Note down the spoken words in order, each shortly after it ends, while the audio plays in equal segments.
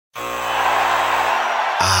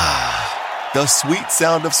The sweet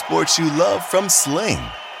sound of sports you love from Sling.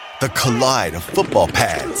 The collide of football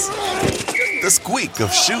pads. The squeak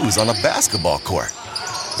of shoes on a basketball court.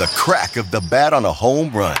 The crack of the bat on a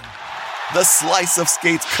home run. The slice of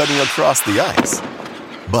skates cutting across the ice.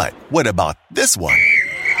 But what about this one?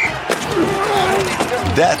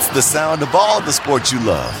 That's the sound of all the sports you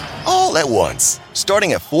love, all at once.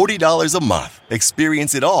 Starting at $40 a month.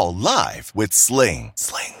 Experience it all live with Sling.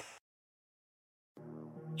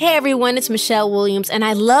 Hey everyone, it's Michelle Williams, and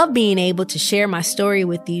I love being able to share my story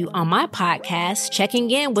with you on my podcast, Checking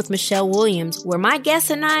In with Michelle Williams, where my guests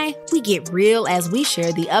and I, we get real as we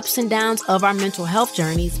share the ups and downs of our mental health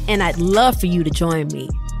journeys, and I'd love for you to join me.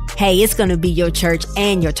 Hey, it's going to be your church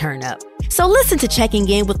and your turn up. So listen to Checking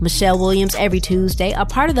In with Michelle Williams every Tuesday, a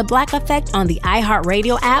part of the Black Effect on the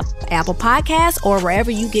iHeartRadio app, Apple Podcasts, or wherever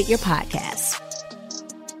you get your podcasts.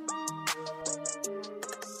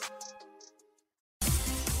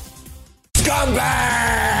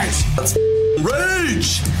 Scumbags! Let's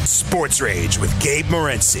rage! Sports Rage with Gabe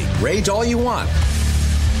Morency. Rage all you want.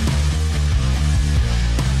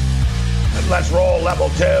 Let's roll level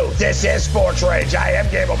 2. This is Sports Rage. I am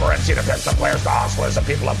Gabe Morency, the pimps, the players, the hustlers, the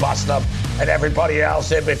people that bust them, and everybody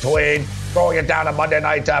else in between. Throwing it down to Monday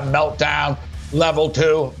Night Meltdown. Level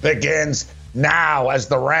 2 begins now as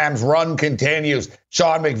the Rams' run continues.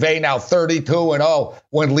 Sean McVay now 32-0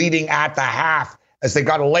 when leading at the half, as they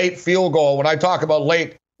got a late field goal. When I talk about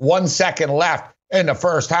late, 1 second left in the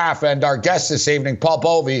first half. And our guest this evening, Paul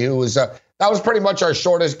Bovey, who was that was pretty much our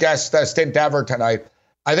shortest guest stint ever tonight.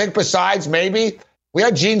 I think besides maybe, we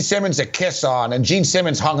had Gene Simmons a kiss on, and Gene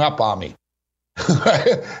Simmons hung up on me.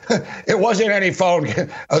 It wasn't any phone. I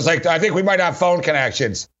was like, I think we might have phone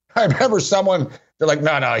connections. I remember someone, they're like,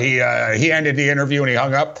 no, he ended the interview and he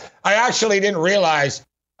hung up. I actually didn't realize.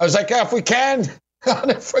 I was like, yeah, if we can, I'll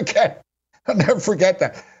never forget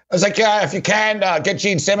that. I was like, yeah, if you can, get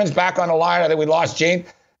Gene Simmons back on the line. I think we lost Gene.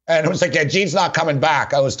 And it was like, yeah, Gene's not coming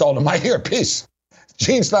back. I was told in my earpiece,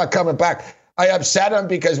 Gene's not coming back. I upset him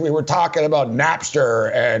because we were talking about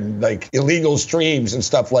Napster and like illegal streams and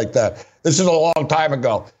stuff like that. This is a long time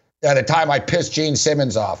ago. At the time I pissed Gene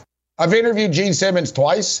Simmons off. I've interviewed Gene Simmons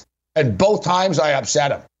twice, and both times I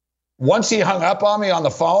upset him. Once he hung up on me on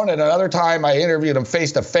the phone, and another time I interviewed him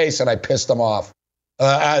face to face and I pissed him off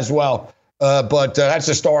as well. But that's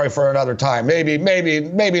a story for another time. Maybe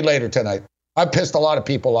later tonight. I've pissed a lot of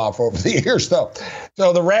people off over the years, though.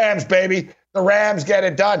 So the Rams, baby, the Rams get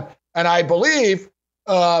it done. And I believe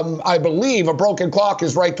a broken clock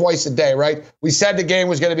is right twice a day, right? We said the game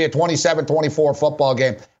was going to be a 27-24 football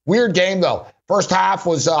game. Weird game, though. First half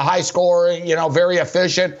was high scoring, very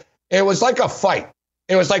efficient. It was like a fight.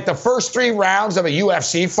 It was like the first 3 rounds of a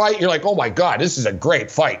UFC fight. You're like, oh, my God, this is a great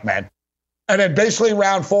fight, man. And then basically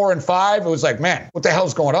round 4 and 5, it was like, man, what the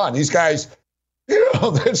hell's going on? These guys,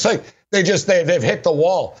 it's like they've hit the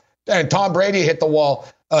wall. And Tom Brady hit the wall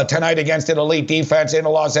tonight against an elite defense in the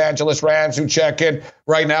Los Angeles Rams, who check in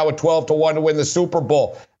right now at 12-1 to win the Super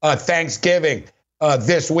Bowl. Thanksgiving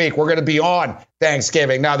this week. We're going to be on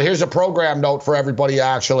Thanksgiving. Now, here's a program note for everybody,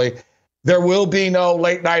 actually. There will be no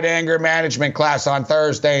late night anger management class on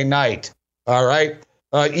Thursday night. All right?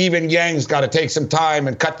 Even Yang's got to take some time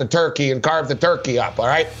and cut the turkey and carve the turkey up, all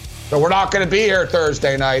right? So we're not going to be here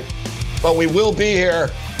Thursday night, but we will be here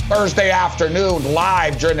Thursday afternoon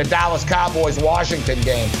live during the Dallas Cowboys-Washington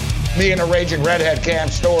game. Me and the Raging Redhead, Cam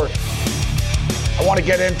Stewart. I want to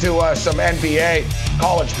get into some NBA,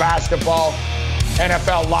 college basketball,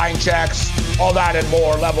 NFL line checks, all that and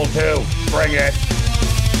more. Level 2. Bring it.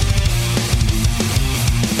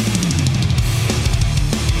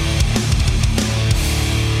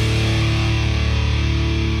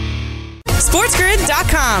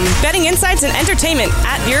 SportsGrid.com. Betting insights and entertainment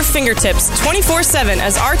at your fingertips 24/7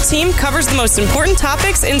 as our team covers the most important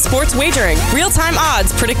topics in sports wagering. Real-time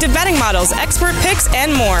odds, predictive betting models, expert picks,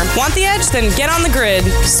 and more. Want the edge? Then get on the grid.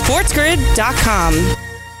 SportsGrid.com.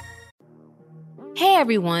 Hey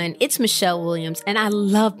everyone, it's Michelle Williams, and I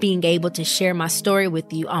love being able to share my story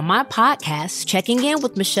with you on my podcast, Checking In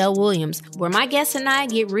with Michelle Williams, where my guests and I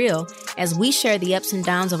get real as we share the ups and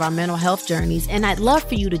downs of our mental health journeys, and I'd love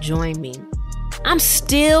for you to join me. I'm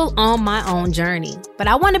still on my own journey, but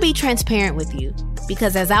I want to be transparent with you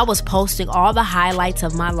because as I was posting all the highlights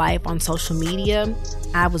of my life on social media,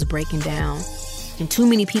 I was breaking down. And too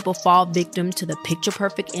many people fall victim to the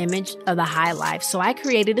picture-perfect image of the high life, so I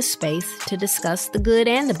created a space to discuss the good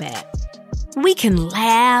and the bad. We can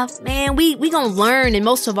laugh, man, we gonna learn, and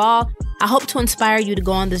most of all, I hope to inspire you to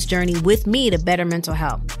go on this journey with me to better mental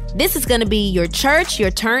health. This is gonna be your church,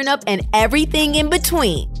 your turn up, and everything in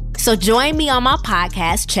between. So join me on my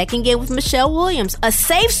podcast, Checking In with Michelle Williams, a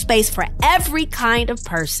safe space for every kind of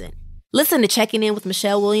person. Listen to Checking In with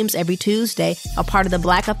Michelle Williams every Tuesday, a part of the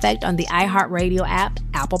Black Effect on the iHeartRadio app,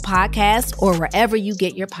 Apple Podcasts, or wherever you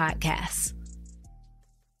get your podcasts.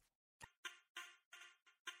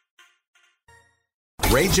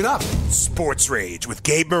 Rage it up. Sports Rage with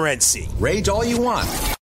Gabe Morency. Rage all you want.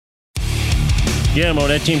 Yeah, Mo,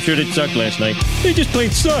 that team sure did suck last night. They just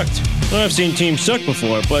plain sucked. Well, I've seen teams suck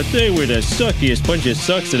before, but they were the suckiest bunch of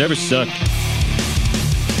sucks that ever sucked.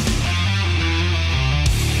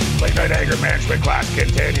 Late night anger management class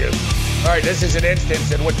continues. All right, this is an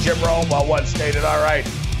instance in which Jim Rome once stated, all right,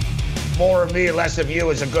 more of me, less of you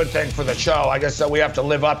is a good thing for the show. I guess we have to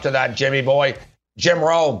live up to that, Jimmy boy. Jim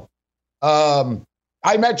Rome.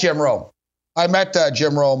 I met Jim Rome. I met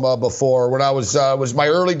Jim Rome before when I was my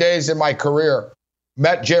early days in my career.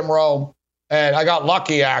 Met Jim Rome, and I got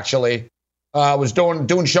lucky, actually. I was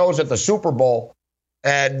doing shows at the Super Bowl,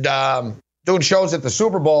 and doing shows at the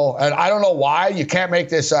Super Bowl, and I don't know why. You can't make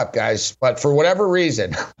this up, guys, but for whatever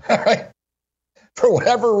reason, for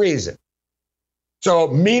whatever reason. So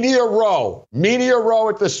Media Row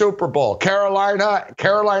at the Super Bowl,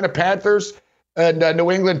 Carolina Panthers and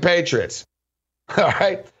New England Patriots. All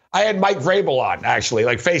right. I had Mike Vrabel on, actually,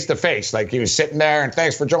 like face to face. Like he was sitting there, and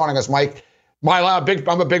thanks for joining us, Mike. I'm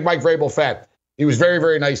a big Mike Vrabel fan. He was very,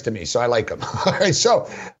 very nice to me, so I like him. All right. So,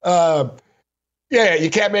 yeah,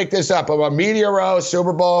 you can't make this up. I'm on Media Row,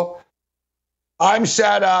 Super Bowl. I'm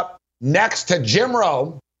set up next to Jim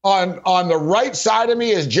Rome. On the right side of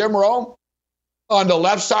me is Jim Rome. On the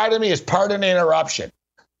left side of me is Pardon the Interruption.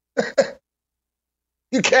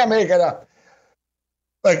 You can't make it up.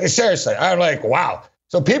 Like, seriously, I'm like, wow.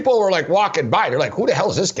 So people were like walking by. They're like, who the hell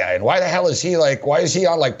is this guy? And why the hell is he why is he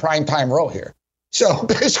on like primetime row here? So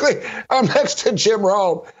basically, I'm next to Jim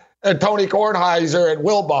Rome and Tony Kornheiser and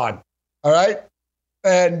Wilbon. All right.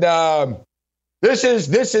 And this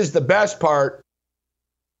is the best part.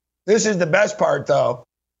 This is the best part, though.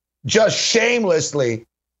 Just shamelessly,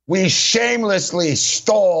 we shamelessly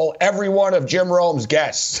stole every one of Jim Rome's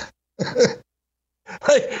guests.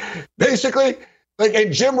 Like, basically, like,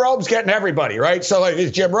 and Jim Rome's getting everybody, right? So, like,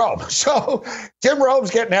 it's Jim Rome. So, Jim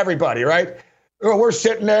Rome's getting everybody, right? We're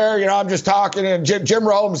sitting there, I'm just talking, and Jim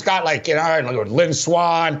Rome's got, like, Lynn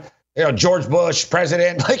Swann, George Bush,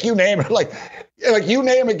 president, like, you name it. Like you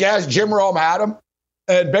name a guest, Jim Rome had him.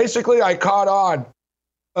 And basically, I caught on.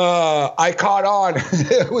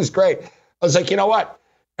 It was great. I was like, you know what?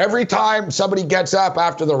 Every time somebody gets up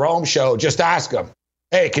after the Rome show, just ask them,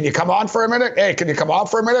 hey, can you come on for a minute? Hey, can you come on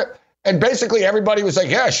for a minute? And basically everybody was like,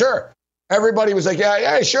 yeah, sure. Everybody was like,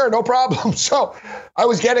 yeah, sure, no problem. So I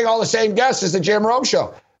was getting all the same guests as the Jim Rome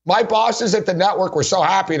show. My bosses at the network were so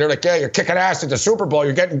happy. They're like, yeah, you're kicking ass at the Super Bowl.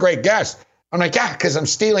 You're getting great guests. I'm like, yeah, because I'm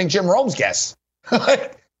stealing Jim Rome's guests.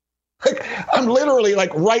 like, I'm literally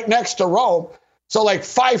like right next to Rome. So like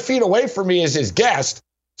 5 feet away from me is his guest.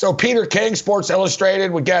 So Peter King, Sports Illustrated,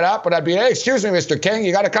 would get up and I'd be, hey, excuse me, Mr. King,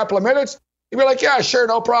 you got a couple of minutes? He'd be like, yeah, sure,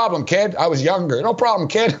 no problem, kid. I was younger. No problem,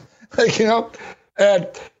 kid. Like, and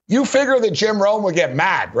you figure that Jim Rome would get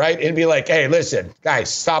mad, right? It'd be like, hey, listen, guys,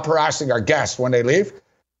 stop harassing our guests when they leave.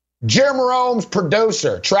 Jim Rome's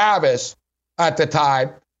producer, Travis, at the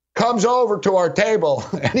time, comes over to our table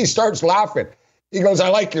and he starts laughing. He goes, I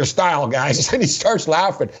like your style, guys. And he starts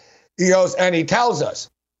laughing. He goes, and he tells us,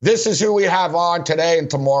 this is who we have on today and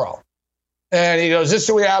tomorrow. And he goes, this is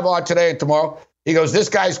who we have on today and tomorrow. He goes, this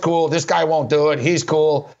guy's cool. This guy won't do it. He's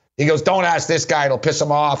cool. He goes, don't ask this guy. It'll piss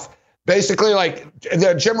him off. Basically, like,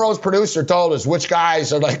 the Jim Rome's producer told us which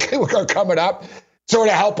guys are like coming up sort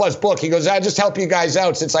of help us book. He goes, I just help you guys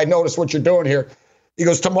out since I noticed what you're doing here. He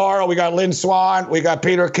goes, tomorrow we got Lynn Swann. We got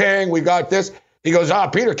Peter King. We got this. He goes,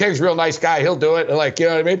 Peter King's a real nice guy. He'll do it. And like, you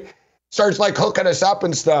know what I mean? Starts like hooking us up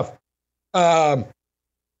and stuff.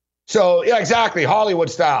 So, yeah, exactly. Hollywood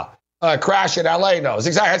style. Crash in LA knows.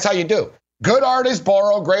 Exactly. That's how you do. Good artists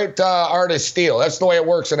borrow, great artists steal. That's the way it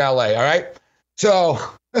works in LA, all right? So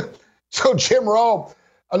Jim Rome,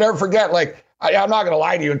 I'll never forget, like, I'm not going to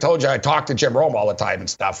lie to you and told you I talked to Jim Rome all the time and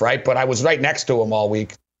stuff, right? But I was right next to him all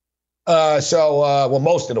week. Well,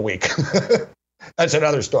 most of the week. That's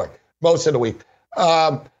another story. Most of the week.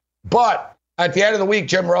 But at the end of the week,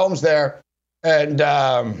 Jim Rome's there, and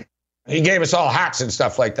he gave us all hats and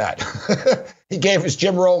stuff like that. He gave us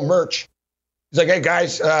Jim Rome merch. He's like, hey,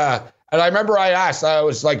 guys, and I remember I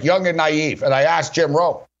was like young and naive, and I asked Jim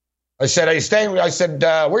Rome. I said, are you staying? I said,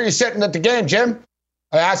 where are you sitting at the game, Jim?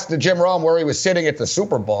 I asked the Jim Rome where he was sitting at the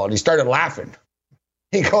Super Bowl, and he started laughing.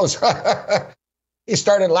 He goes, he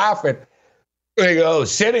started laughing. He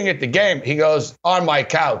goes, sitting at the game. He goes, on my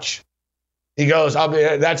couch. He goes,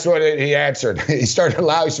 that's what he answered. He started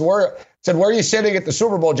laughing. He said, where are you sitting at the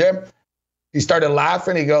Super Bowl, Jim? He started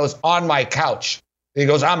laughing. He goes, on my couch. He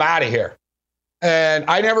goes, I'm out of here. And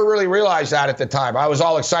I never really realized that at the time. I was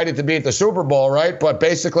all excited to be at the Super Bowl, right? But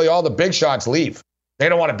basically all the big shots leave. They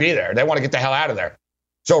don't want to be there. They want to get the hell out of there.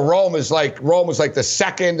 So Rome was like the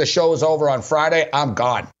second the show was over on Friday, I'm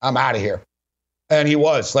gone. I'm out of here. And he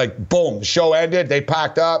was like, boom, the show ended. They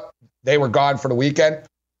packed up. They were gone for the weekend.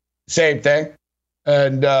 Same thing.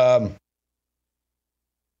 And I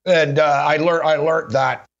learned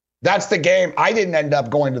that that's the game. I didn't end up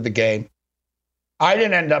going to the game. I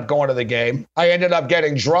ended up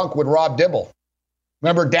getting drunk with Rob Dibble.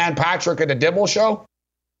 Remember Dan Patrick at the Dibble show?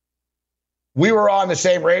 We were on the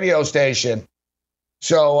same radio station.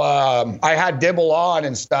 So I had Dibble on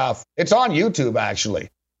and stuff. It's on YouTube, actually.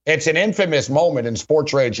 It's an infamous moment in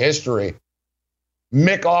Sports Rage history.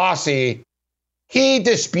 Mick Aussie, he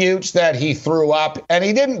disputes that he threw up, and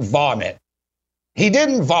he didn't vomit.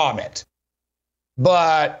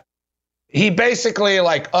 But he basically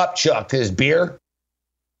like upchucked his beer.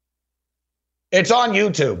 It's on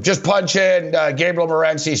YouTube. Just punch in Gabriel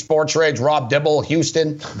Morency, Sports Rage, Rob Dibble,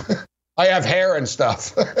 Houston. I have hair and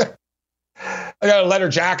stuff. I got a leather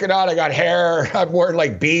jacket on. I got hair. I'm wearing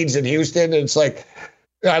like beads in Houston. And it's like,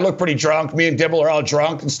 I look pretty drunk. Me and Dibble are all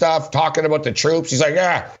drunk and stuff, talking about the troops. He's like,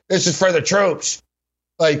 yeah, this is for the troops.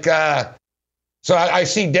 Like, so I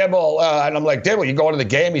see Dibble, and I'm like, Dibble, you going to the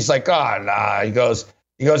game? He's like, oh, nah. He goes,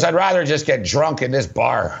 I'd rather just get drunk in this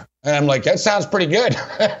bar. And I'm like, that sounds pretty good.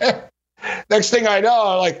 Next thing I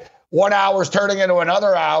know, like 1 hour's turning into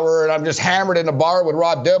another hour, and I'm just hammered in a bar with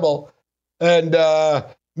Rob Dibble. And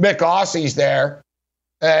Mick Aussie's there.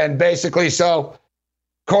 And basically, so, of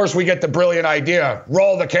course, we get the brilliant idea,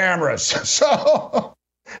 roll the cameras. So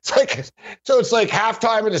it's like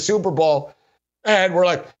halftime of the Super Bowl. And we're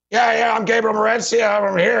like, yeah, I'm Gabriel Morency.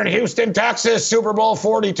 I'm here in Houston, Texas, Super Bowl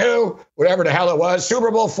 42, whatever the hell it was,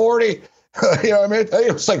 Super Bowl 40. You know what I mean? I think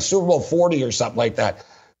it was like Super Bowl 40 or something like that.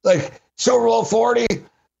 Like Super Bowl 40,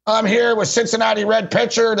 I'm here with Cincinnati Red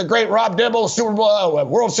pitcher, the great Rob Dibble, Super Bowl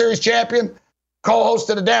World Series champion, co-host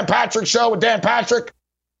of the Dan Patrick Show with Dan Patrick.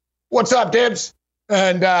 What's up, Dibs?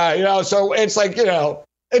 And, so it's like,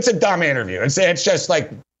 it's a dumb interview. It's just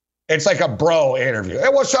like, it's like a bro interview. Hey,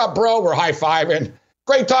 what's up, bro? We're high-fiving.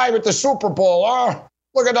 Great time at the Super Bowl. Oh,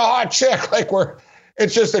 look at the hot chick.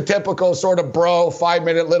 It's just a typical sort of bro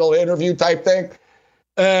 5-minute little interview type thing.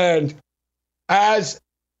 And as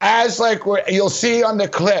like you'll see on the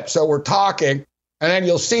clip, so we're talking, and then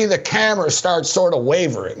you'll see the camera start sort of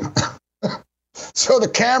wavering. So the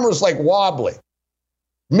camera's like wobbly.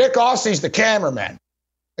 Mick Aussie's the cameraman.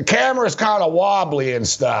 The camera's kind of wobbly and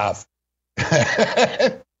stuff.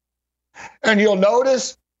 And you'll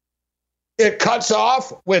notice it cuts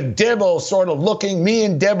off with Dibble sort of me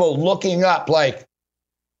and Dibble looking up like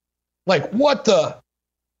what the,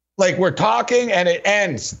 like we're talking and it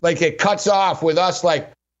ends, like it cuts off with us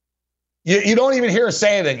like, you don't even hear us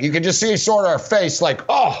say anything. You can just see sort of our face like,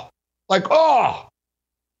 oh.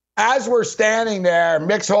 As we're standing there,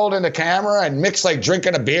 Mick's holding the camera and Mick's like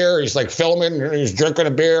drinking a beer. He's like filming and he's drinking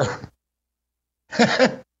a beer.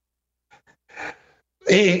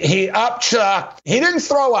 He upchucked. He didn't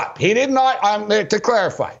throw up. He did not, to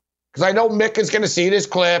clarify, because I know Mick is going to see this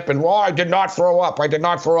clip and, well, I did not throw up. He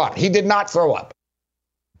did not throw up.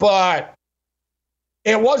 But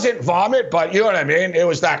it wasn't vomit, but you know what I mean? It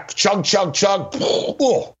was that chug, chug, chug.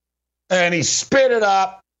 And he spit it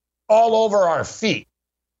up all over our feet.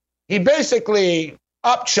 He basically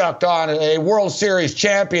upchucked on a World Series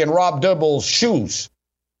champion, Rob Dibble's shoes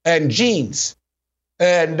and jeans.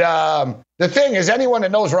 And the thing is, anyone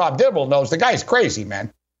that knows Rob Dibble knows the guy's crazy, man.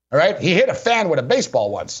 All right? He hit a fan with a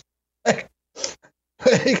baseball once. Why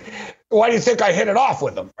do you think I hit it off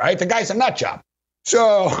with him, right? The guy's a nut job.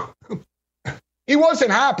 So he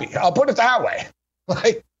wasn't happy. I'll put it that way.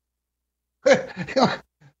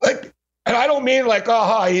 And I don't mean like,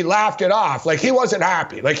 he laughed it off. Like, he wasn't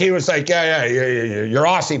happy. Like, he was like, yeah, your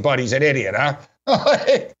Aussie buddy's an idiot, huh?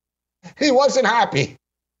 He wasn't happy.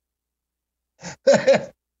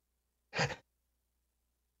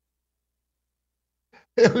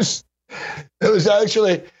 It was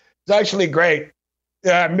actually great.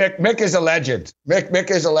 Yeah, Mick is a legend.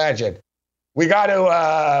 Mick is a legend. We got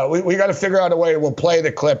to figure out a way. We'll play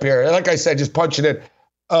the clip here. Like I said, just punch it in.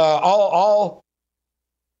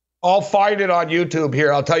 I'll find it on YouTube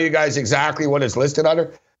here. I'll tell you guys exactly what it's listed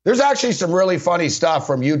under. There's actually some really funny stuff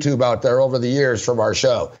from YouTube out there over the years from our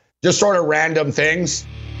show. Just sort of random things.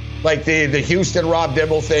 Like the Houston Rob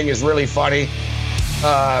Dibble thing is really funny.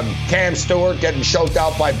 Cam Stewart getting choked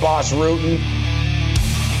out by Boss Rutan.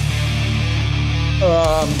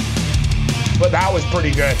 But that was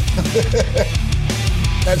pretty good.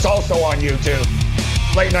 That's also on YouTube.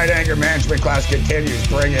 Late Night Anger Management class continues.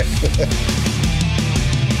 Bring it.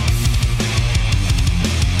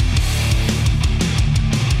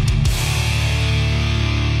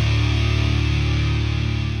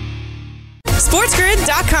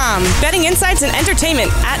 SportsGrid.com. Betting insights and entertainment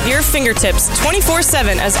at your fingertips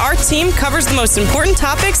 24/7 as our team covers the most important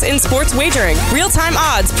topics in sports wagering. Real-time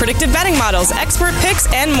odds, predictive betting models, expert picks,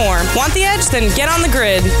 and more. Want the edge? Then get on the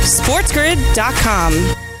grid.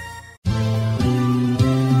 SportsGrid.com.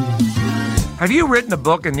 Have you written a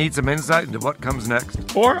book and need some insight into what comes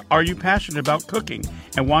next? Or are you passionate about cooking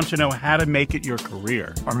and want to know how to make it your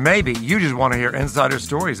career? Or maybe you just want to hear insider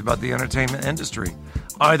stories about the entertainment industry.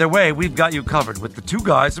 Either way, we've got you covered with the Two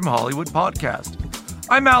Guys from Hollywood podcast.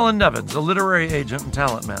 I'm Alan Nevins, a literary agent and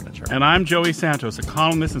talent manager. And I'm Joey Santos, a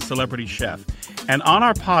columnist and celebrity chef. And on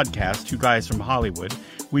our podcast, Two Guys from Hollywood,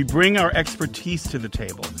 we bring our expertise to the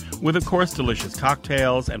table with, of course, delicious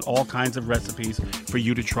cocktails and all kinds of recipes for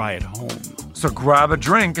you to try at home. So grab a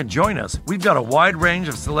drink and join us. We've got a wide range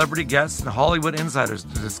of celebrity guests and Hollywood insiders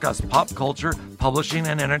to discuss pop culture, publishing,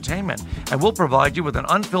 and entertainment. And we'll provide you with an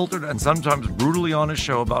unfiltered and sometimes brutally honest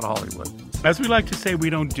show about Hollywood. As we like to say,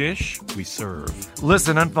 we don't dish, we serve.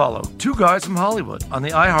 Listen and follow Two Guys from Hollywood on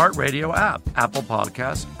the iHeartRadio app, Apple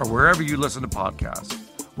Podcasts, or wherever you listen to podcasts.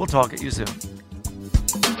 We'll talk at you soon.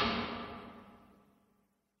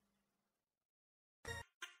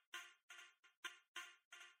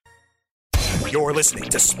 You're listening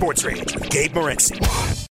to Sports Rage with Gabe Morency.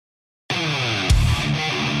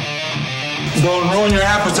 Don't ruin your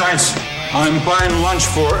appetites. I'm buying lunch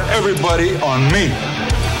for everybody on me.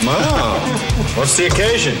 Wow. What's the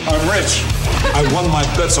occasion? I'm rich. I won my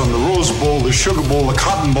bets on the Rose Bowl, the Sugar Bowl, the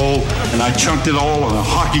Cotton Bowl, and I chunked it all on a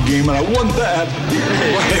hockey game, and I won that.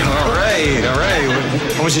 All right.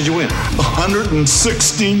 How much did you win?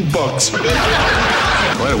 $116.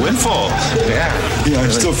 What a windfall. Yeah, I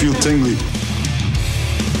still feel tingly.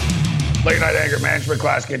 Late Night Anger Management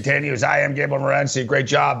class continues. I am Gabriel Morency. Great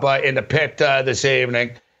job in the pit this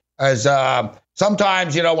evening. As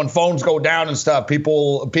sometimes, you know, when phones go down and stuff,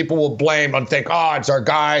 people will blame and think, oh, it's our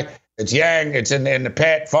guy, it's Yang, it's in the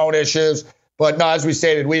pit, phone issues. But no, as we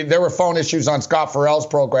stated, there were phone issues on Scott Farrell's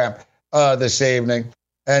program this evening.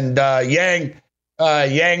 And Yang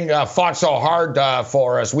fought so hard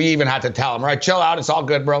for us. We even had to tell him, right, chill out, it's all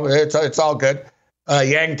good, bro. It's all good.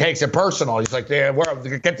 Yang takes it personal. He's like,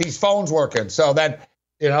 get these phones working. So then,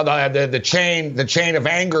 you know, the chain of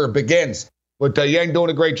anger begins. But Yang doing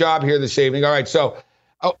a great job here this evening. All right, so,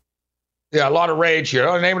 a lot of rage here.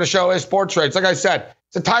 The name of the show is Sports Rage. Like I said,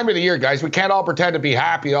 it's the time of the year, guys. We can't all pretend to be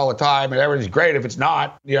happy all the time, and everything's great if it's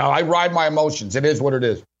not. You know, I ride my emotions. It is what it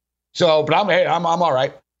is. So, but I'm all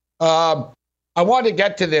right. I wanted to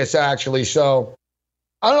get to this, actually. So,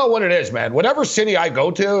 I don't know what it is, man. Whatever city I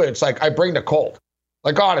go to, it's like I bring the cold.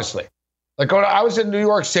 Like, honestly. Like, when I was in New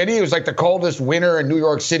York City, it was like the coldest winter in New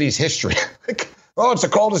York City's history. It's the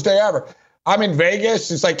coldest day ever. I'm in Vegas.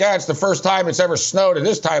 It's like, it's the first time it's ever snowed at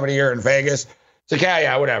this time of the year in Vegas. It's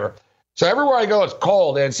like, whatever. So everywhere I go, it's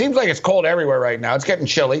cold. And it seems like it's cold everywhere right now. It's getting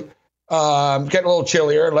chilly. It's getting a little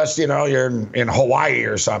chillier, unless, you know, you're in Hawaii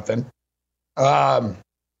or something. But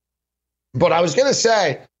I was going to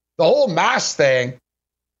say, the whole mask thing,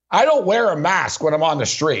 I don't wear a mask when I'm on the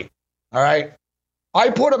street. All right? I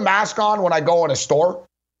put a mask on when I go in a store.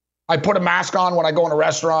 I put a mask on when I go in a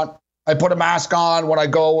restaurant. I put a mask on when I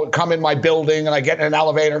come in my building and I get in an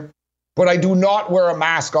elevator. But I do not wear a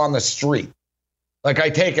mask on the street. Like, I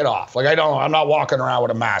take it off. Like, I'm not walking around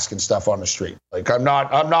with a mask and stuff on the street. Like, I'm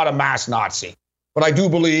not a mask Nazi. But I do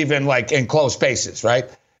believe in, like, enclosed spaces, right?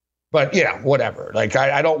 But, yeah, whatever. Like,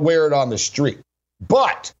 I don't wear it on the street.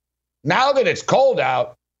 But now that it's cold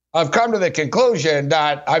out, I've come to the conclusion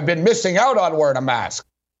that I've been missing out on wearing a mask.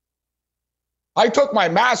 I took my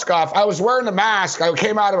mask off. I was wearing the mask. I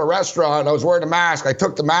came out of a restaurant. I was wearing a mask. I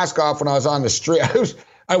took the mask off when I was on the street.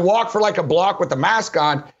 I walked for like a block with the mask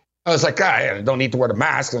on. I was like, I don't need to wear the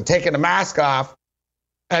mask. I'm taking the mask off.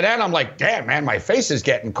 And then I'm like, damn, man, my face is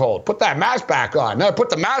getting cold. Put that mask back on. Then I put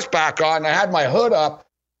the mask back on. I had my hood up.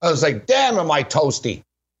 I was like, damn, am I toasty?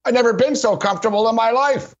 I've never been so comfortable in my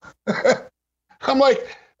life. I'm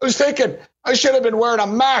like, I was thinking, I should have been wearing a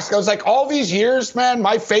mask. I was like, all these years, man,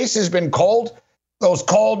 my face has been cold. Those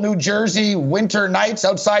cold New Jersey winter nights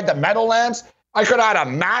outside the Meadowlands. I could have had a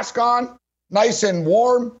mask on, nice and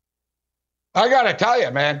warm. I got to tell you,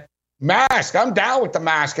 man, mask, I'm down with the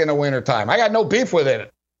mask in the wintertime. I got no beef with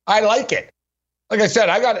it. I like it. Like I said,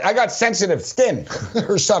 I got sensitive skin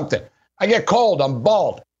or something. I get cold. I'm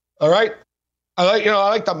bald. All right. I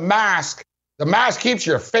like the mask The mask keeps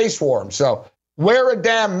your face warm. So wear a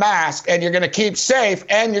damn mask and you're going to keep safe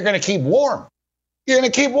and you're going to keep warm. You're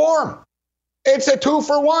going to keep warm. It's a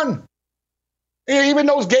 2-for-1. Even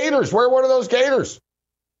those gaiters. Wear one of those gaiters.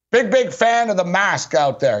 Big fan of the mask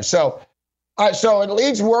out there. So it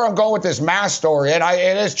leads where I'm going with this mask story. And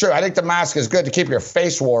it is true. I think the mask is good to keep your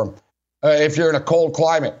face warm if you're in a cold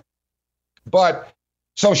climate. But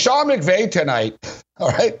so Sean McVay tonight, all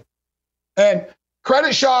right? And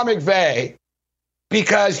credit Sean McVay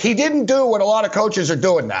because he didn't do what a lot of coaches are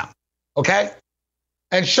doing now, okay?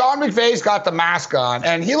 And Sean McVay's got the mask on,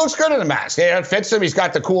 and he looks good in the mask. It fits him. He's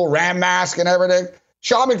got the cool Ram mask and everything.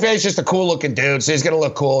 Sean McVay's just a cool-looking dude, so he's going to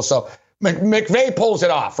look cool. So McVay pulls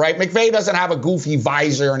it off, right? McVay doesn't have a goofy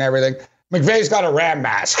visor and everything. McVay's got a Ram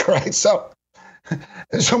mask, right? So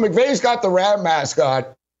McVay's got the Ram mask on.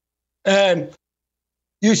 And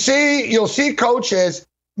you'll see coaches,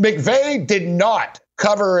 McVay did not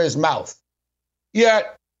cover his mouth.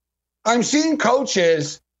 Yet I'm seeing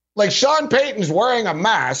coaches, like Sean Payton's wearing a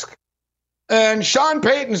mask, and Sean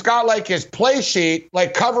Payton's got like his play sheet,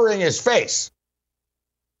 like covering his face.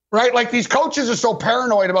 Right? Like these coaches are so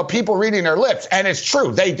paranoid about people reading their lips. And it's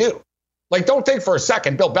true, they do. Like, don't think for a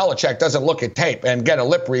second Bill Belichick doesn't look at tape and get a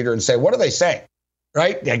lip reader and say, what are they saying?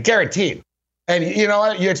 Right? Yeah, guaranteed. And you know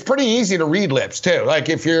what? It's pretty easy to read lips too. Like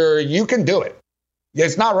you can do it.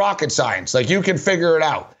 It's not rocket science. Like you can figure it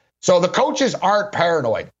out. So the coaches aren't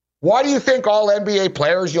paranoid. Why do you think all NBA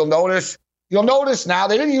players, you'll notice now,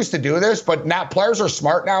 they didn't used to do this, but now players are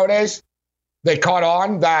smart nowadays. They caught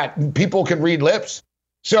on that people can read lips.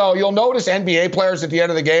 So you'll notice NBA players at the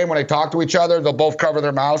end of the game, when they talk to each other, they'll both cover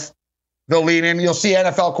their mouth. They'll lean in. You'll see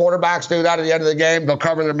NFL quarterbacks do that at the end of the game. They'll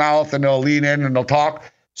cover their mouth and they'll lean in and they'll talk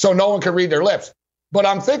so no one can read their lips. But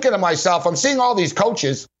I'm thinking to myself, I'm seeing all these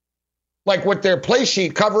coaches like with their play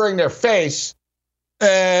sheet covering their face.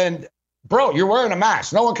 And bro, you're wearing a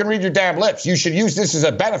mask. No one can read your damn lips. You should use this as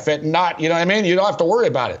a benefit and not, you know what I mean? You don't have to worry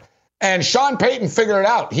about it. And Sean Payton figured it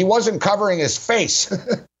out. He wasn't covering his face.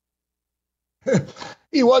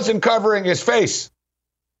 He wasn't covering his face.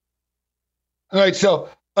 All right, so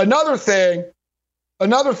another thing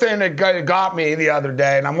that got me the other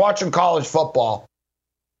day, and I'm watching college football,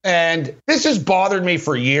 and this has bothered me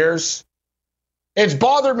for years. It's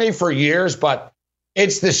bothered me for years, but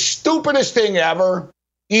it's the stupidest thing ever,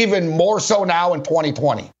 even more so now in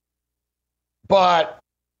 2020. But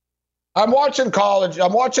I'm watching a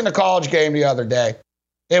college game the other day.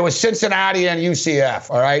 It was Cincinnati and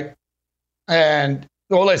UCF, all right? And,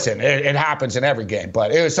 well, listen, it happens in every game,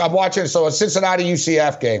 but I'm watching, so a Cincinnati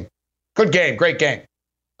UCF game. Good game, great game.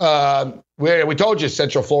 We told you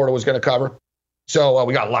Central Florida was going to cover. So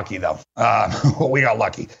we got lucky, though. We got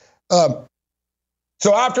lucky. So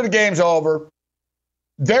after the game's over,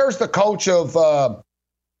 there's the coach of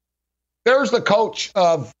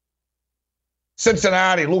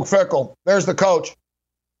Cincinnati, Luke Fickell. There's the coach.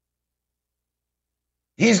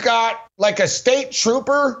 He's got like a state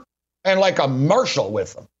trooper and like a marshal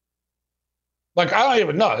with him. Like, I don't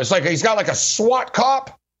even know. It's like he's got like a SWAT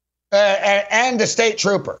cop and a state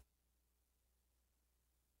trooper.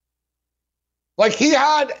 Like he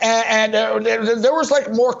had, and there was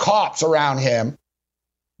like more cops around him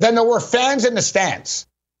than there were fans in the stands.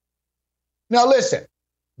 Now listen,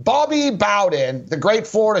 Bobby Bowden, the great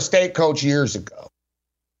Florida State coach years ago,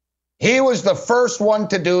 he was the first one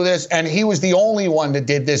to do this, and he was the only one that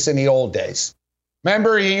did this in the old days.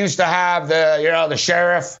 Remember, he used to have the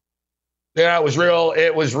sheriff. Yeah, it was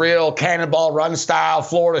real Cannonball Run style,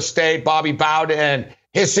 Florida State, Bobby Bowden, and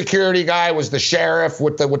his security guy was the sheriff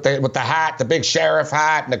with the hat, the big sheriff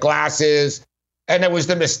hat and the glasses, and it was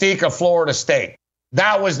the mystique of Florida State.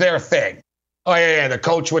 That was their thing. Oh yeah, the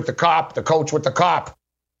coach with the cop,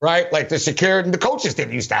 right? Like the security, and the coaches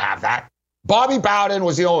didn't used to have that. Bobby Bowden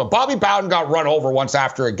was the only one. Bobby Bowden got run over once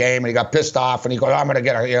after a game, and he got pissed off, and he goes, I'm going to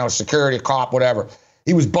get a security cop, whatever.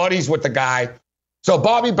 He was buddies with the guy. So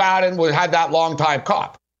Bobby Bowden had that long-time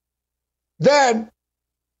cop. Then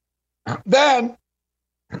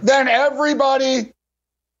everybody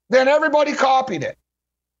copied it.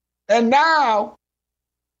 And now,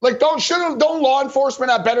 like, don't law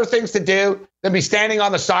enforcement have better things to do than be standing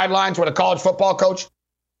on the sidelines with a college football coach?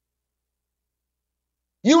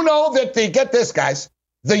 You know that get this, guys,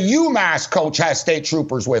 the UMass coach has state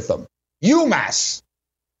troopers with them. UMass.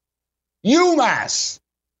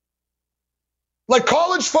 Like,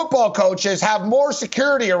 college football coaches have more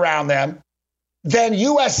security around them than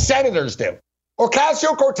U.S. senators do.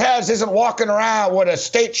 Ocasio-Cortez isn't walking around with a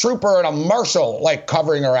state trooper and a marshal, like,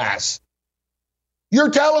 covering her ass.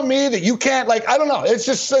 You're telling me that you can't, like, I don't know. It's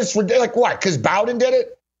ridiculous. Like, what? Because Bowden did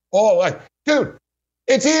it? Oh, like, dude,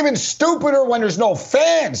 It's even stupider when there's no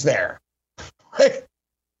fans there. Right?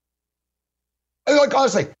 Like,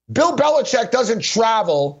 honestly, Bill Belichick doesn't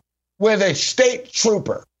travel with a state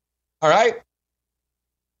trooper, all right?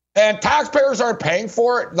 And taxpayers aren't paying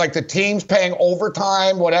for it, like the team's paying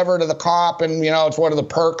overtime, whatever, to the cop, and, it's one of the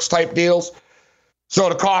perks type deals. So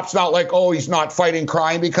the cop's not like, oh, he's not fighting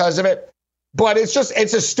crime because of it. But it's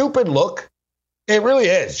a stupid look. It really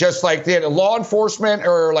is. Just like the law enforcement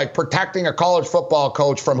or like protecting a college football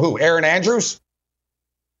coach from who? Aaron Andrews?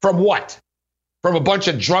 From what? From a bunch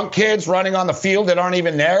of drunk kids running on the field that aren't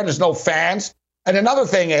even there. There's no fans. And another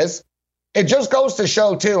thing is, it just goes to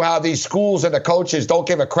show, too, how these schools and the coaches don't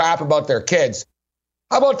give a crap about their kids.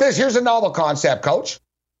 How about this? Here's a novel concept, coach.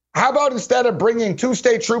 How about instead of bringing 2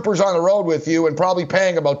 state troopers on the road with you and probably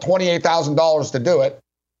paying about $28,000 to do it,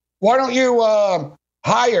 why don't you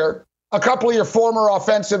hire a couple of your former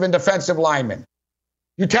offensive and defensive linemen?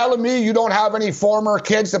 You telling me you don't have any former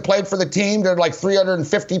kids that played for the team that are like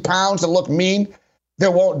 350 pounds that look mean,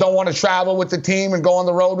 that don't want to travel with the team and go on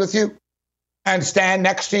the road with you and stand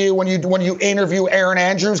next to you when you interview Aaron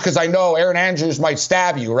Andrews? Because I know Aaron Andrews might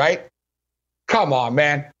stab you, right? Come on,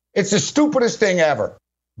 man. It's the stupidest thing ever.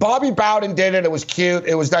 Bobby Bowden did it. It was cute.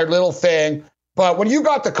 It was their little thing. But when you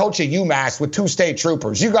got the coach of UMass with 2 state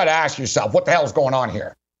troopers, you got to ask yourself, what the hell's going on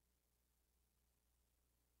here?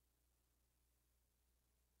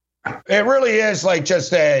 It really is like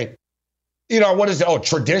just a, what is it? Oh,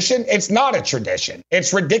 tradition? It's not a tradition.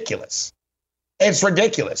 It's ridiculous. It's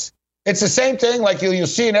ridiculous. It's the same thing like you'll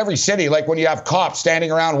see in every city, like when you have cops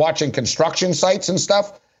standing around watching construction sites and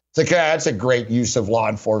stuff. It's like, that's a great use of law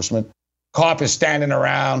enforcement. Cop is standing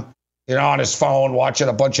around, on his phone watching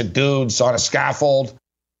a bunch of dudes on a scaffold,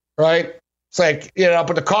 right? It's like,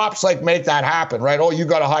 but the cops like make that happen, right? Oh, you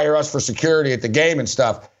got to hire us for security at the game and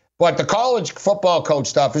stuff. But the college football coach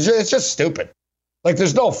stuff it's just stupid. Like,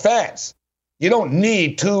 there's no fans. You don't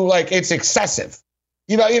need 2, like, it's excessive.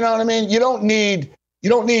 You know what I mean? You don't need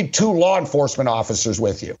 2 law enforcement officers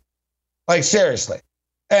with you. Like, seriously.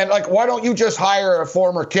 And like, why don't you just hire a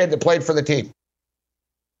former kid that played for the team?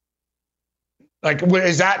 Like,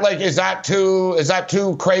 is that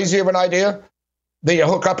too crazy of an idea? That you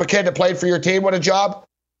hook up a kid that played for your team with a job?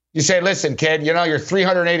 You say, listen, kid, you're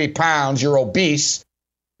 380 pounds, you're obese.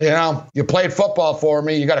 You played football for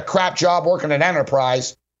me. You got a crap job working at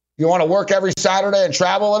Enterprise. You want to work every Saturday and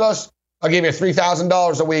travel with us? I'll give you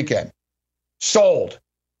 $3,000 a weekend. Sold.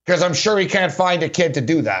 Because I'm sure he can't find a kid to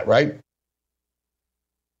do that, right?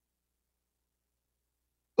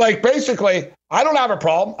 Like, basically, I don't have a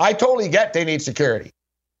problem. I totally get they need security.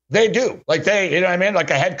 They do. Like, Like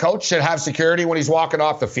a head coach should have security when he's walking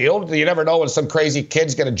off the field. You never know when some crazy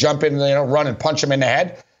kid's going to jump in and, run and punch him in the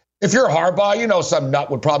head. If you're Harbaugh, some nut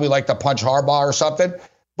would probably like to punch Harbaugh or something.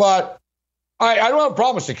 But I don't have a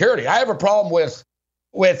problem with security. I have a problem with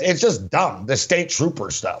it's just dumb, the state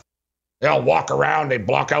trooper stuff. They'll walk around, they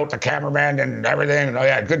block out the cameraman and everything. Oh,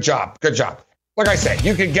 yeah, good job. Good job. Like I said,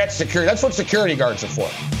 you can get security. That's what security guards are for.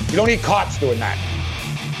 You don't need cops doing that.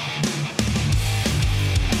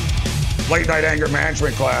 Late night anger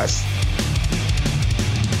management class.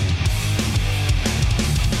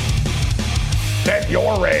 Vent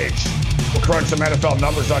your rage. We'll crunch some NFL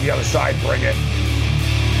numbers on the other side. Bring it.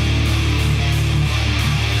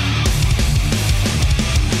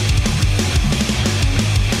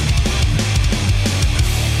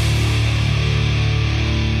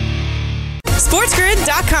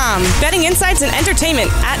 SportsGrid.com. Betting insights and entertainment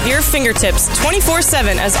at your fingertips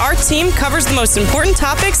 24/7 as our team covers the most important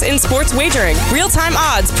topics in sports wagering. Real-time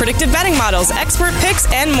odds, predictive betting models, expert picks,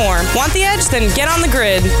 and more. Want the edge? Then get on the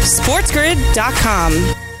grid. SportsGrid.com.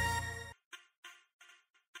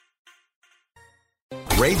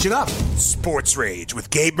 Rage it up. Sports Rage with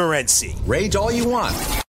Gabe Morency. Rage all you want.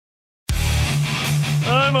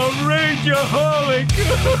 I'm a rageaholic.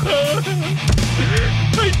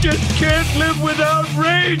 I just can't live without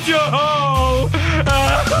Rageahol.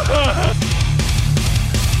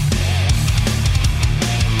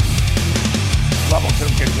 Level 2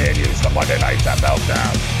 continues. The Monday Night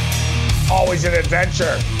Meltdown. Always an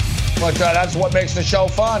adventure. But that's what makes the show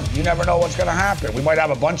fun. You never know what's going to happen. We might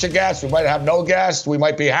have a bunch of guests. We might have no guests. We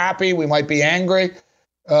might be happy. We might be angry.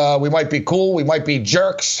 We might be cool. We might be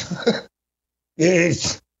jerks.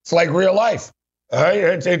 It's like real life.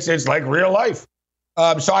 It's like real life.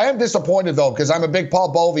 So I am disappointed, though, because I'm a big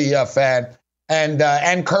Paul Bovey fan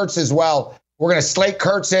and Kurtz as well. We're going to slate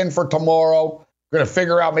Kurtz in for tomorrow. We're going to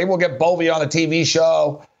figure out, maybe we'll get Bovey on a TV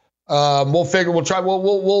show. We'll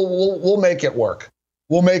make it work.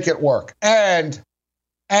 We'll make it work. And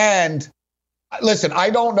listen, I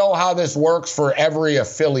don't know how this works for every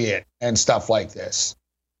affiliate and stuff like this.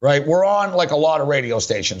 right? We're on like a lot of radio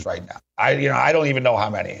stations right now. I don't even know how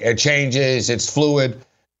many. It changes. It's fluid,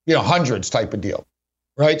 hundreds type of deal,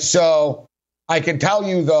 right? So I can tell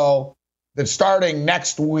you, though, that starting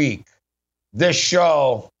next week, this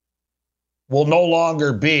show will no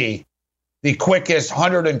longer be the quickest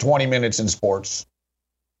 120 minutes in sports.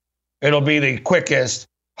 It'll be the quickest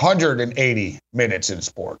 180 minutes in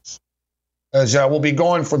sports. As we'll be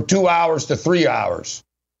going from 2 hours to 3 hours.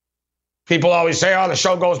 People always say, the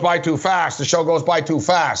show goes by too fast. The show goes by too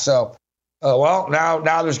fast. So,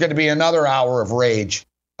 now there's going to be another hour of rage,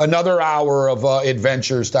 another hour of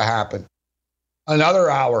adventures to happen, another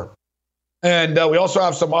hour. And we also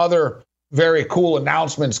have some other very cool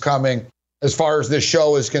announcements coming as far as this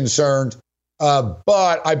show is concerned.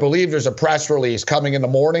 But I believe there's a press release coming in the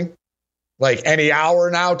morning, like any hour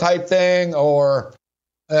now type thing,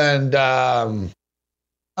 and I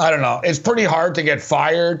don't know. It's pretty hard to get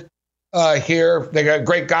fired here. They got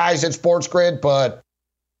great guys at Sports Grid, but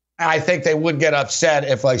I think they would get upset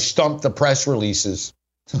if I stumped the press releases.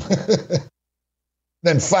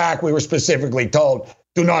 In fact, we were specifically told,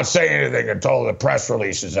 do not say anything until the press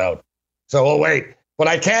release is out. So we'll wait. But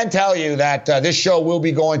I can tell you that this show will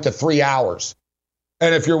be going to 3 hours.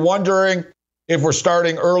 And if you're wondering if we're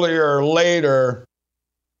starting earlier or later,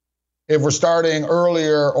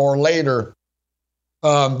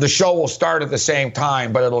 the show will start at the same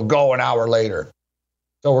time, but it'll go an hour later.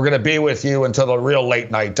 So we're going to be with you until the real late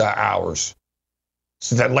night hours.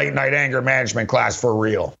 So that late night anger management class for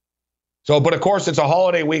real. So, but of course, it's a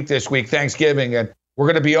holiday week this week, Thanksgiving, and we're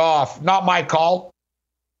going to be off. Not my call.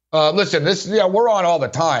 Listen, we're on all the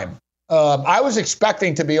time. I was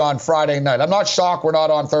expecting to be on Friday night. I'm not shocked we're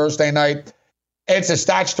not on Thursday night. It's a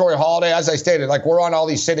statutory holiday, as I stated. Like, we're on all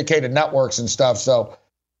these syndicated networks and stuff, so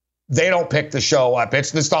they don't pick the show up.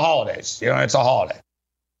 It's the holidays. It's a holiday.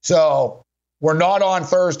 So we're not on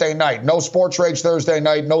Thursday night. No Sports Rage Thursday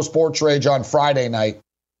night. No Sports Rage on Friday night.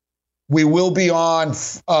 We will be on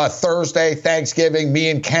Thursday, Thanksgiving, me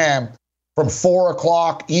and Cam, from 4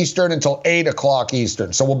 o'clock Eastern until 8 o'clock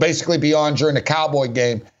Eastern. So we'll basically be on during the Cowboy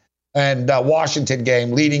game and Washington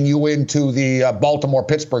game, leading you into the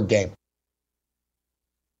Baltimore-Pittsburgh game.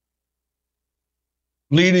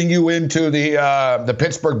 Leading you into the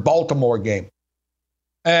Pittsburgh-Baltimore game.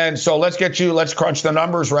 And so let's crunch the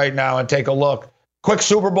numbers right now and take a look. Quick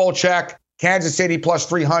Super Bowl check. Kansas City plus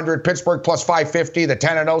 300, Pittsburgh plus 550. The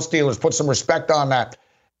 10-0 Steelers, put some respect on that.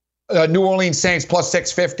 New Orleans Saints plus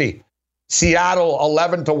 650. Seattle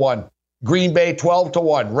 11-1. Green Bay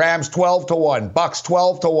 12-1. Rams 12-1. Bucks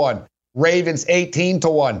 12-1. Ravens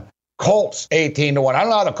 18-1. Colts 18-1. I don't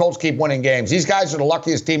know how the Colts keep winning games. These guys are the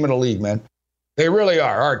luckiest team in the league, man. They really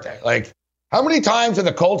are, aren't they? Like, how many times have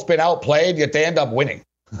the Colts been outplayed, yet they end up winning?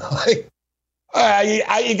 You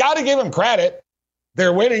got to give them credit.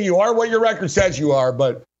 They're winning. You are what your record says you are,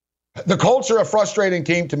 but the Colts are a frustrating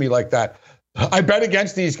team to me like that. I bet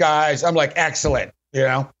against these guys. I'm like, excellent.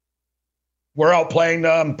 We're outplaying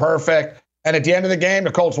them. Perfect. And at the end of the game,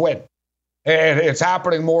 the Colts win. And it's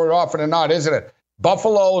happening more often than not, isn't it?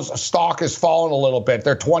 Buffalo's stock has fallen a little bit.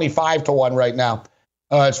 They're 25-1 right now.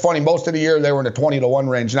 It's funny. Most of the year, they were in the 20-1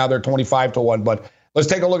 range. Now they're 25-1. But let's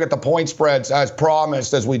take a look at the point spreads as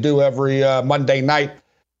promised, as we do every Monday night.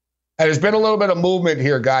 And there's been a little bit of movement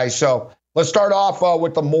here, guys. So let's start off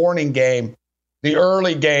with the morning game, the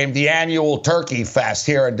early game, the annual Turkey Fest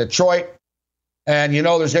here in Detroit. And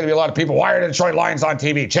there's going to be a lot of people, why are the Detroit Lions on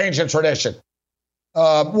TV? Change the tradition.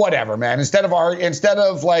 Whatever, man. Instead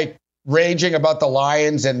of like raging about the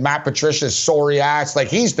Lions and Matt Patricia's sorry ass, like,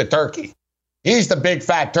 he's the turkey. He's the big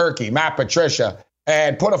fat turkey, Matt Patricia.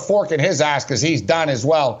 And put a fork in his ass because he's done as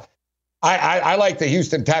well. I like the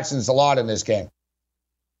Houston Texans a lot in this game.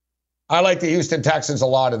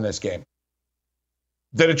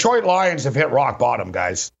 The Detroit Lions have hit rock bottom,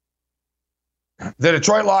 guys. The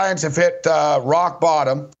Detroit Lions have hit rock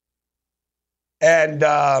bottom. And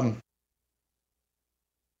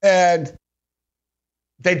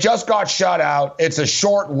they just got shut out. It's a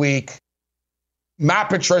short week. Matt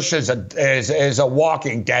Patricia is a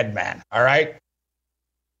walking dead man, all right?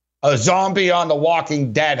 A zombie on The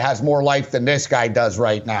Walking Dead has more life than this guy does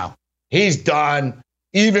right now. He's done.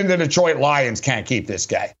 Even the Detroit Lions can't keep this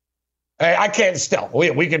guy. I can't still.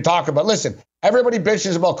 We can talk about, listen, everybody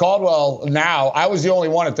bitches about Caldwell now. I was the only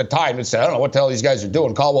one at the time that said, I don't know what the hell these guys are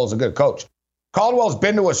doing. Caldwell's a good coach. Caldwell's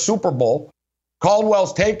been to a Super Bowl.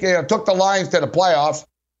 Caldwell's took the Lions to the playoffs.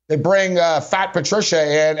 They bring Fat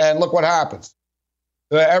Patricia in, and look what happens.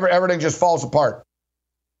 Everything just falls apart.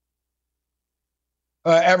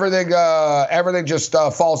 Everything just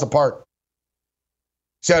falls apart.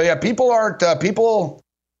 So yeah, people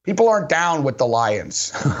People aren't down with the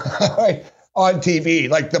Lions on TV.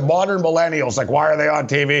 Like the modern millennials, like, why are they on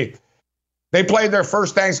TV? They played their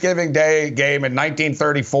first Thanksgiving Day game in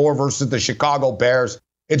 1934 versus the Chicago Bears.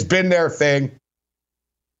 It's been their thing.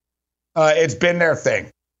 It's been their thing.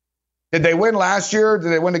 Did they win last year?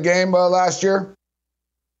 Did they win the game last year?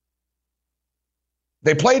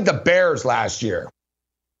 They played the Bears last year.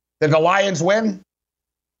 Did the Lions win?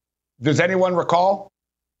 Does anyone recall?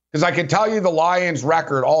 Because I can tell you the Lions'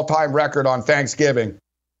 record, all-time record on Thanksgiving,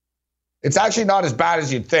 it's actually not as bad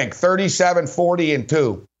as you'd think.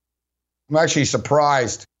 37-40-2. I'm actually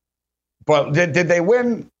surprised. But did they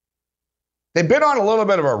win? They've been on a little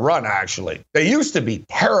bit of a run, actually. They used to be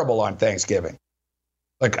terrible on Thanksgiving.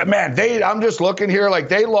 Like, man, I'm just looking here, like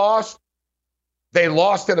they lost. They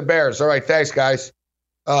lost to the Bears. All right, thanks, guys.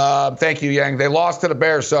 Thank you, Yang. They lost to the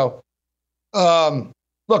Bears. So,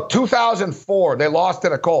 look, 2004, they lost to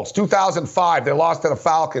the Colts. 2005, they lost to the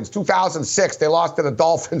Falcons. 2006, they lost to the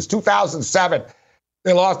Dolphins. 2007,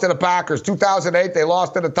 they lost to the Packers. 2008, they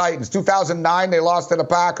lost to the Titans. 2009, they lost to the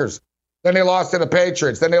Packers. Then they lost to the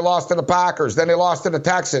Patriots. Then they lost to the Packers. Then they lost to the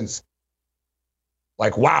Texans.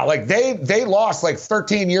 Like, wow, like they lost like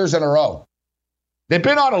 13 years in a row. They've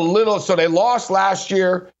been on a little, so they lost last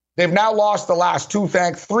year. They've now lost the last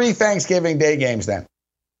three Thanksgiving Day games then.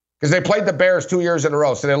 Because they played the Bears 2 years in a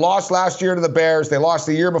row. So they lost last year to the Bears. They lost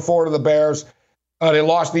the year before to the Bears. They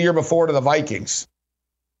lost the year before to the Vikings.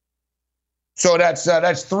 So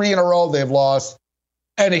that's 3 in a row they've lost.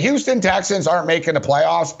 And the Houston Texans aren't making the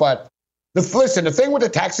playoffs, but listen, the thing with the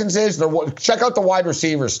Texans is, check out the wide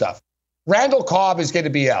receiver stuff. Randall Cobb is going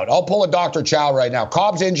to be out. I'll pull a Dr. Chow right now.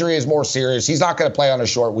 Cobb's injury is more serious. He's not going to play on a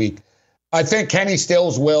short week. I think Kenny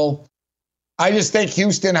Stills will. I just think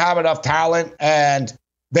Houston have enough talent, and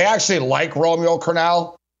they actually like Romeo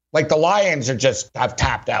Crennel. Like the Lions have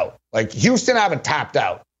tapped out. Like Houston haven't tapped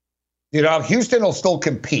out. You know, Houston will still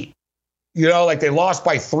compete. You know, like they lost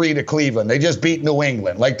by 3 to Cleveland. They just beat New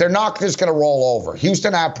England. Like they're not just going to roll over.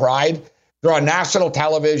 Houston have pride. They're on national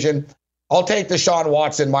television. I'll take Deshaun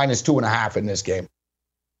Watson minus 2.5 in this game.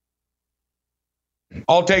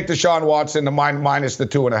 I'll take Deshaun Watson to minus the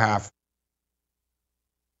 2.5.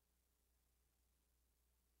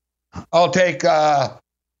 I'll take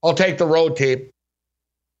the road team.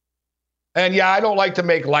 And yeah, I don't like to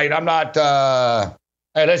make light. I'm not.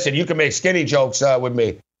 Hey, listen, you can make skinny jokes with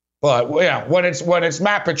me, but yeah, when it's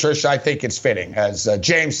Matt Patricia, I think it's fitting. As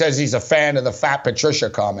James says, he's a fan of the Fat Patricia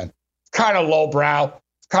comment. It's kind of lowbrow.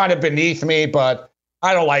 It's kind of beneath me, but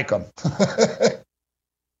I don't like him.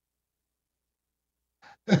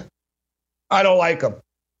 I don't like him.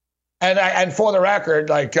 And for the record,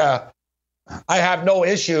 like. I have no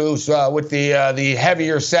issues with the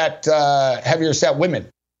heavier set women.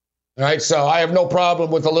 All right, so I have no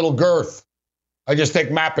problem with a little girth. I just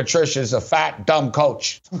think Matt Patricia is a fat, dumb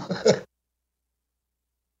coach.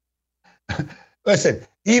 Listen,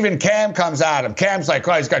 even Cam comes at him. Cam's like,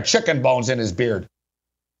 oh, he's got chicken bones in his beard.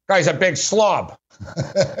 Guy's a big slob.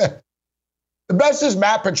 The best is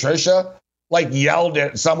Matt Patricia like yelled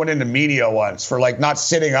at someone in the media once for like not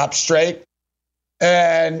sitting up straight.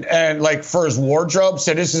 And like for his wardrobe,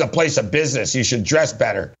 said this is a place of business. You should dress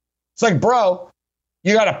better. It's like, bro,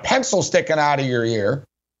 you got a pencil sticking out of your ear.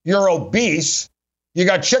 You're obese. You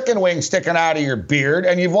got chicken wings sticking out of your beard,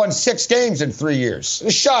 and you've won 6 games in 3 years.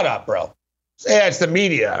 Shut up, bro. Yeah, it's the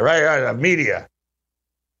media, right? The media.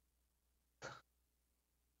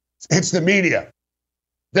 It's the media.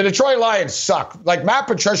 The Detroit Lions suck. Like Matt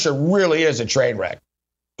Patricia really is a train wreck.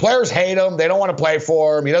 Players hate him. They don't want to play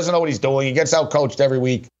for him. He doesn't know what he's doing. He gets out-coached every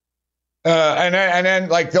week. And then,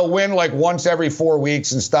 like, they'll win, like, once every 4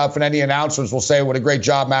 weeks and stuff, and then the announcers will say what a great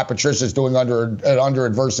job Matt Patricia's doing under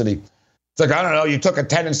adversity. It's like, I don't know, you took a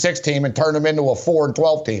 10-6 team and turned them into a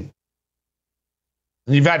 4-12 team.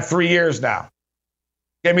 And you've had 3 years now.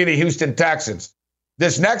 Give me the Houston Texans.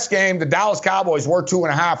 This next game, the Dallas Cowboys were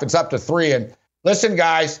 2.5. It's up to 3. And listen,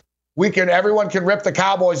 guys, everyone can rip the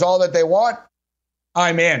Cowboys all that they want.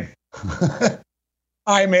 I'm in.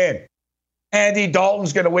 I'm in. Andy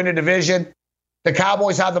Dalton's going to win a division. The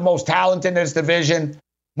Cowboys have the most talent in this division.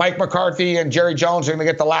 Mike McCarthy and Jerry Jones are going to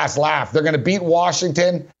get the last laugh. They're going to beat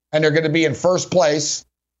Washington, and they're going to be in first place.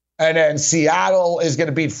 And then Seattle is going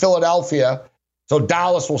to beat Philadelphia. So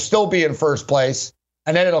Dallas will still be in first place.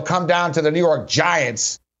 And then it'll come down to the New York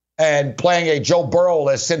Giants and playing a Joe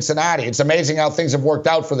Burrow-less Cincinnati. It's amazing how things have worked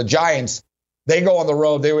out for the Giants. They go on the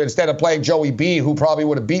road. Instead of playing Joey B, who probably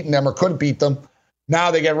would have beaten them or could beat them,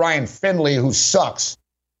 now they get Ryan Finley, who sucks.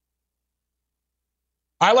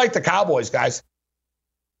 I like the Cowboys, guys.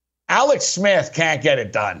 Alex Smith can't get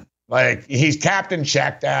it done. Like, he's captain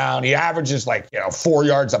check down. He averages 4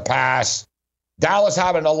 yards a pass. Dallas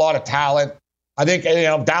having a lot of talent. I think,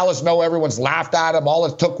 Dallas know everyone's laughed at him. All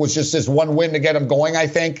it took was just this one win to get him going, I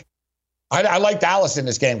think. I like Dallas in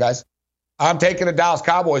this game, guys. I'm taking the Dallas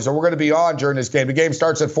Cowboys, and we're going to be on during this game. The game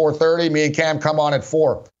starts at 4:30. Me and Cam come on at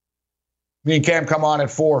 4. I'm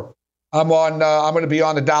going to be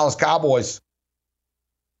on the Dallas Cowboys.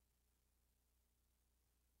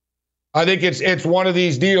 I think it's one of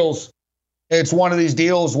these deals. It's one of these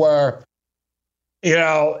deals where,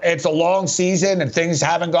 it's a long season and things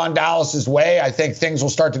haven't gone Dallas's way. I think things will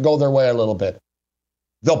start to go their way a little bit.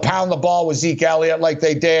 They'll pound the ball with Zeke Elliott like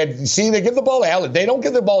they did. See, they give the ball to Elliott. They don't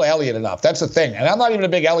give the ball to Elliott enough. That's the thing. And I'm not even a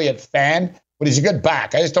big Elliott fan, but he's a good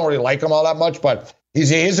back. I just don't really like him all that much, but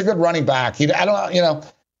he's a good running back. He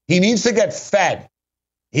needs to get fed.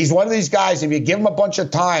 He's one of these guys, if you give him a bunch of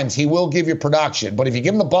times, he will give you production. But if you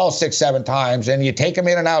give him the ball 6-7 times and you take him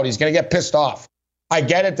in and out, he's going to get pissed off. I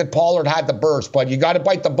get it that Pollard had the burst, but you got to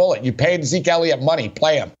bite the bullet. You paid Zeke Elliott money.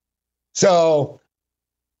 Play him. So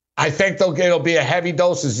I think it'll be a heavy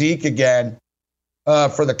dose of Zeke again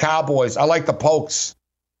for the Cowboys. I like the Pokes.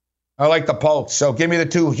 So give me the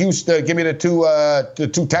two Houston. Give me the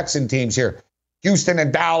two Texan teams here, Houston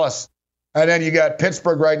and Dallas, and then you got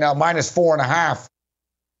Pittsburgh right now -4.5.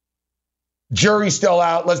 Jury's still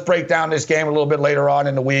out. Let's break down this game a little bit later on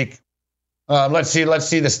in the week. Let's see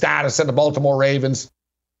the status of the Baltimore Ravens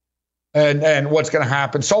and what's going to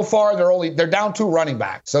happen. So far, they're down 2 running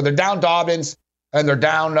backs. So they're down Dobbins and they're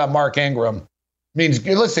down Mark Ingram. Means,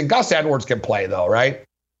 listen, Gus Edwards can play though, right?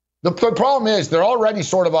 The problem is they're already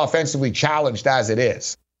sort of offensively challenged as it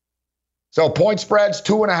is. So point spreads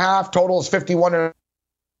 2.5, totals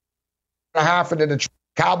 51.5, and then the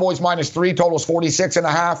Cowboys -3, totals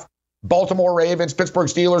 46.5. Baltimore Ravens, Pittsburgh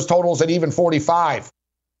Steelers, totals at even 45.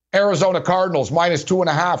 Arizona Cardinals,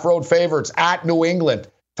 -2.5, road favorites at New England,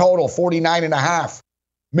 total 49.5.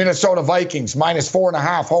 Minnesota Vikings,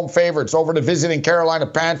 -4.5, home favorites over the visiting Carolina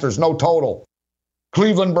Panthers, no total.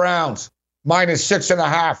 Cleveland Browns,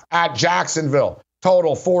 -6.5 at Jacksonville,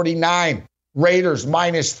 total 49. Raiders,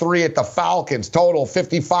 -3 at the Falcons, total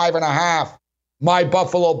 55.5. My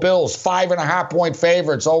Buffalo Bills, 5.5-point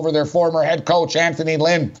favorites over their former head coach, Anthony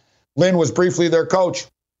Lynn. Lynn was briefly their coach,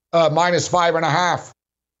 -5.5.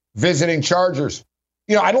 Visiting Chargers.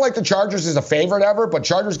 I don't like the Chargers as a favorite ever, but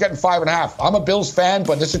Chargers getting 5.5. I'm a Bills fan,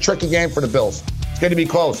 but this is a tricky game for the Bills. It's going to be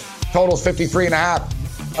close. Totals 53.5.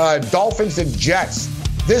 Dolphins and Jets.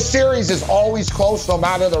 This series is always close no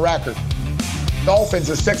matter the record. Dolphins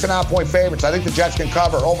are 6.5-point favorites. I think the Jets can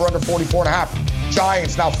cover. Over under 44.5.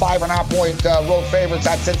 Giants now 5.5-point road favorites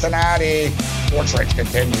at Cincinnati. Sports Rage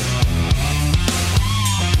continues.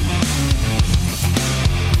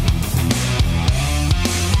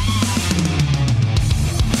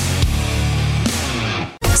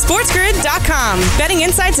 SportsGrid.com. Betting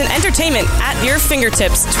insights and entertainment at your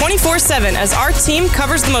fingertips 24/7 as our team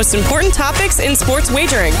covers the most important topics in sports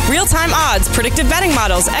wagering. Real-time odds, predictive betting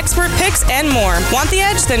models, expert picks, and more. Want the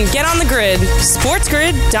edge? Then get on the grid.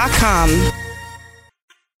 SportsGrid.com.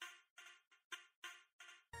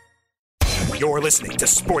 You're listening to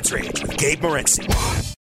Sports Rage with Gabe Morency.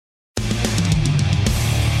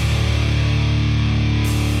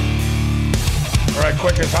 All right,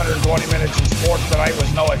 quickest 120 minutes in sports tonight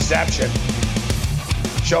was no exception.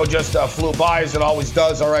 Show just flew by as it always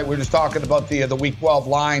does. All right, we're just talking about the Week 12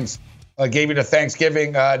 lines. Gave you the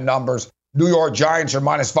Thanksgiving numbers. New York Giants are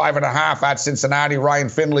 -5.5 at Cincinnati. Ryan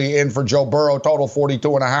Finley in for Joe Burrow, total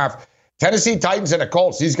 42.5. Tennessee Titans and the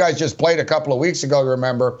Colts. These guys just played a couple of weeks ago,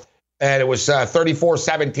 remember? And it was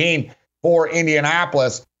 34-17 for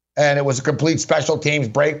Indianapolis. And it was a complete special teams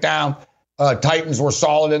breakdown. Titans were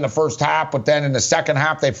solid in the first half, but then in the second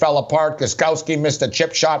half, they fell apart. Gostkowski missed a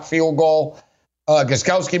chip shot field goal.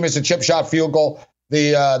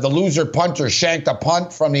 The loser punter shanked a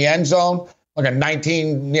punt from the end zone. Like a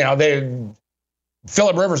 19,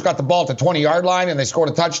 Phillip Rivers got the ball at the 20-yard line, and they scored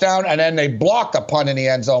a touchdown, and then they blocked a punt in the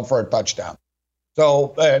end zone for a touchdown.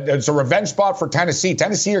 So it's a revenge spot for Tennessee.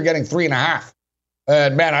 Tennessee are getting 3.5.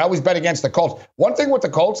 And, man, I always bet against the Colts. One thing with the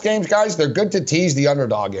Colts games, guys, they're good to tease the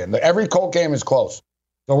underdog in. Every Colt game is close.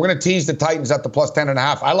 So we're going to tease the Titans at the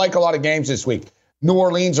 +10.5. I like a lot of games this week. New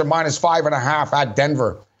Orleans are -5.5 at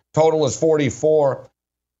Denver. Total is 44.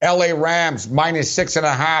 L.A. Rams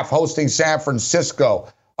 -6.5 hosting San Francisco.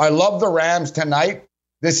 I love the Rams tonight.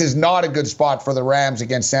 This is not a good spot for the Rams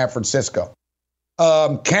against San Francisco.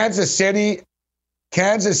 Kansas City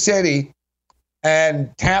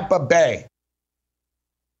and Tampa Bay.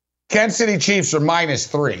 Kansas City Chiefs are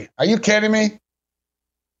 -3. Are you kidding me?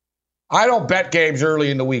 I don't bet games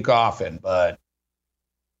early in the week often, but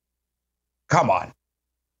Come on.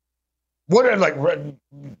 What are, like,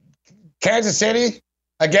 Kansas City?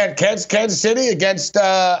 Again, Kansas City against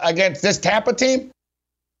this Tampa team?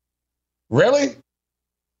 Really?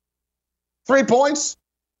 3 points?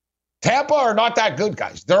 Tampa are not that good,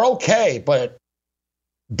 guys. They're okay, but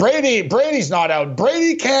Brady's not out.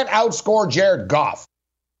 Brady can't outscore Jared Goff.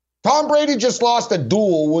 Tom Brady just lost a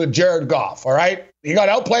duel with Jared Goff, all right? He got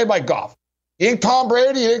outplayed by Goff. You think Tom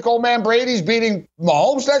Brady, you think old man Brady's beating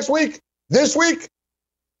Mahomes next week? This week?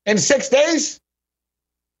 In 6 days?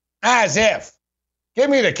 As if. Give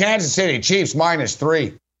me the Kansas City Chiefs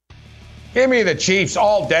 -3. Give me the Chiefs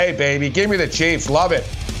all day, baby. Give me the Chiefs. Love it.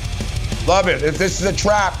 Love it. If this is a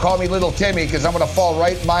trap, call me Little Timmy, because I'm going to fall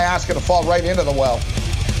right, my ass going to fall right into the well.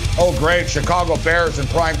 Oh, great. Chicago Bears in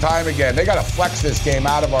prime time again. They got to flex this game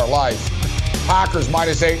out of our lives. Packers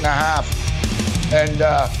 -8.5. And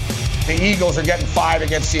the Eagles are getting 5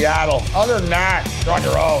 against Seattle. Other than that, you're on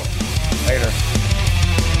your own. Later.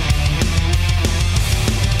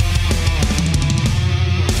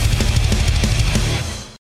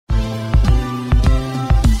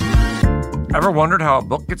 Ever wondered how a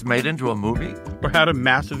book gets made into a movie? Or how to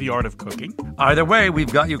master the art of cooking? Either way,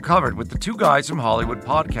 we've got you covered with the Two Guys from Hollywood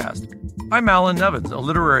podcast. I'm Alan Nevins, a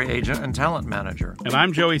literary agent and talent manager. And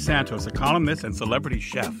I'm Joey Santos, a columnist and celebrity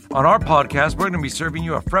chef. On our podcast, we're going to be serving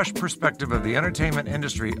you a fresh perspective of the entertainment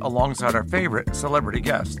industry alongside our favorite celebrity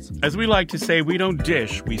guests. As we like to say, we don't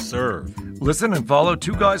dish, we serve. Listen and follow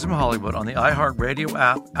Two Guys from Hollywood on the iHeartRadio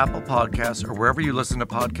app, Apple Podcasts, or wherever you listen to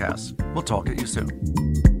podcasts. We'll talk at you soon.